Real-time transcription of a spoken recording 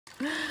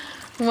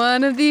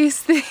One of these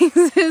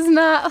things is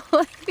not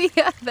like the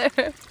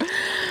other.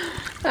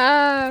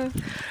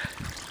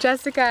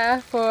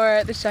 Jessica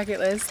for the Shuckit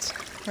list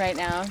right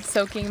now,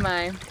 soaking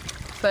my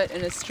foot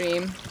in a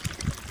stream.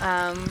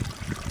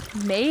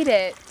 Made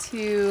it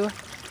to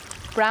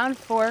Brown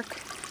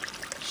Fork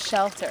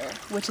Shelter,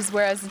 which is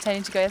where I was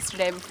intending to go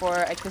yesterday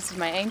before I twisted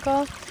my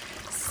ankle.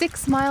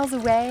 6 miles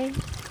away.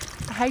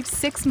 I hiked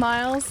 6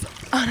 miles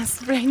on a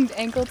sprained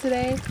ankle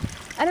today,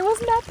 and it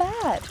wasn't that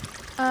bad.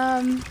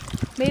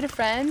 Made a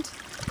friend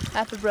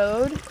at the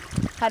road,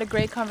 had a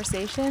great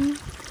conversation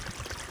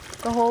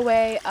the whole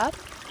way up.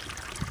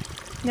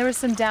 There was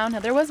some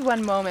downhill. There was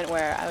one moment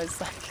where I was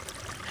like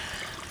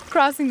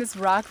crossing this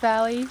rock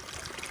valley,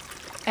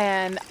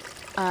 and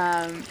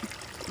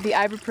the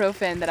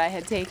ibuprofen that I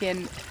had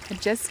taken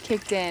had just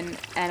kicked in,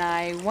 and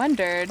I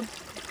wondered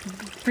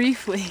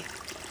briefly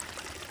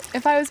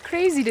if I was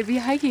crazy to be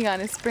hiking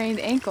on a sprained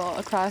ankle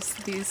across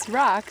these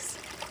rocks.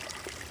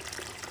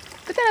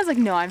 But then I was like,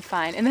 no, I'm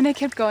fine. And then I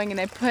kept going, and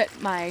I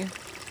put my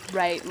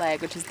right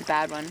leg, which is the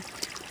bad one,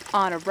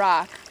 on a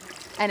rock,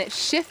 and it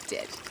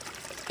shifted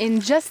in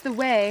just the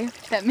way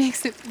that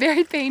makes it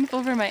very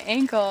painful for my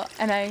ankle,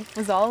 and I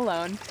was all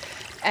alone.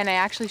 And I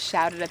actually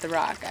shouted at the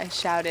rock. I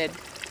shouted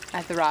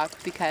at the rock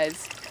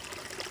because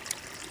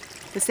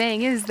the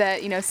saying is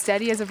that, you know,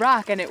 steady as a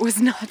rock, and it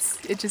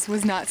just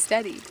was not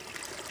steady.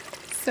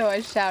 So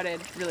I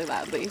shouted really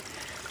loudly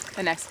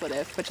an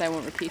expletive, which I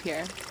won't repeat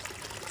here.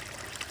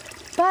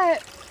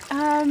 But,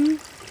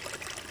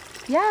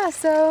 yeah,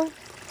 so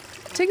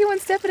took it one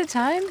step at a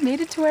time, made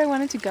it to where I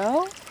wanted to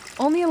go.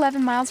 Only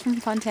 11 miles from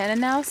Fontana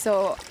now,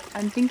 so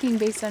I'm thinking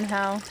based on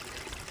how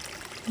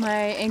my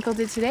ankle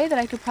did today that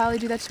I could probably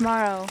do that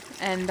tomorrow.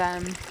 And,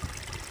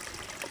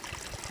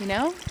 you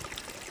know,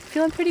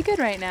 feeling pretty good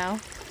right now.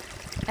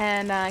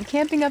 And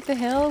camping up the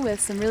hill with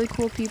some really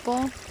cool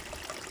people.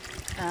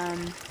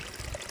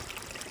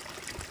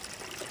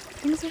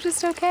 Things are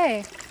just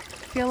okay.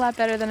 Feel a lot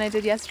better than I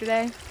did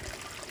yesterday.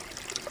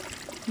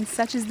 And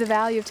such is the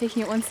value of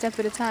taking it one step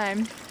at a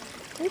time.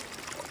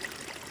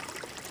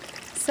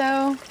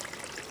 So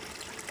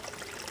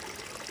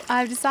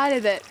I've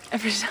decided that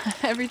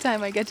every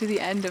time I get to the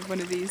end of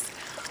one of these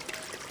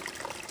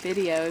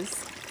videos,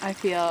 I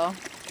feel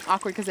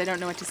awkward because I don't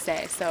know what to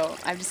say. So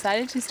I've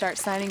decided to start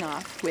signing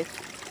off with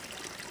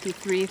the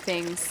 3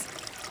 things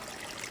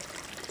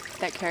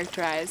that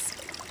characterize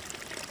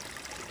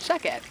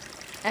Shuckit.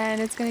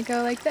 And it's going to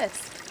go like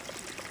this.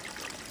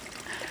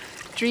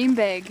 Dream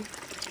big,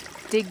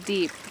 dig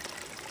deep,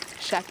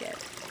 Shuckit.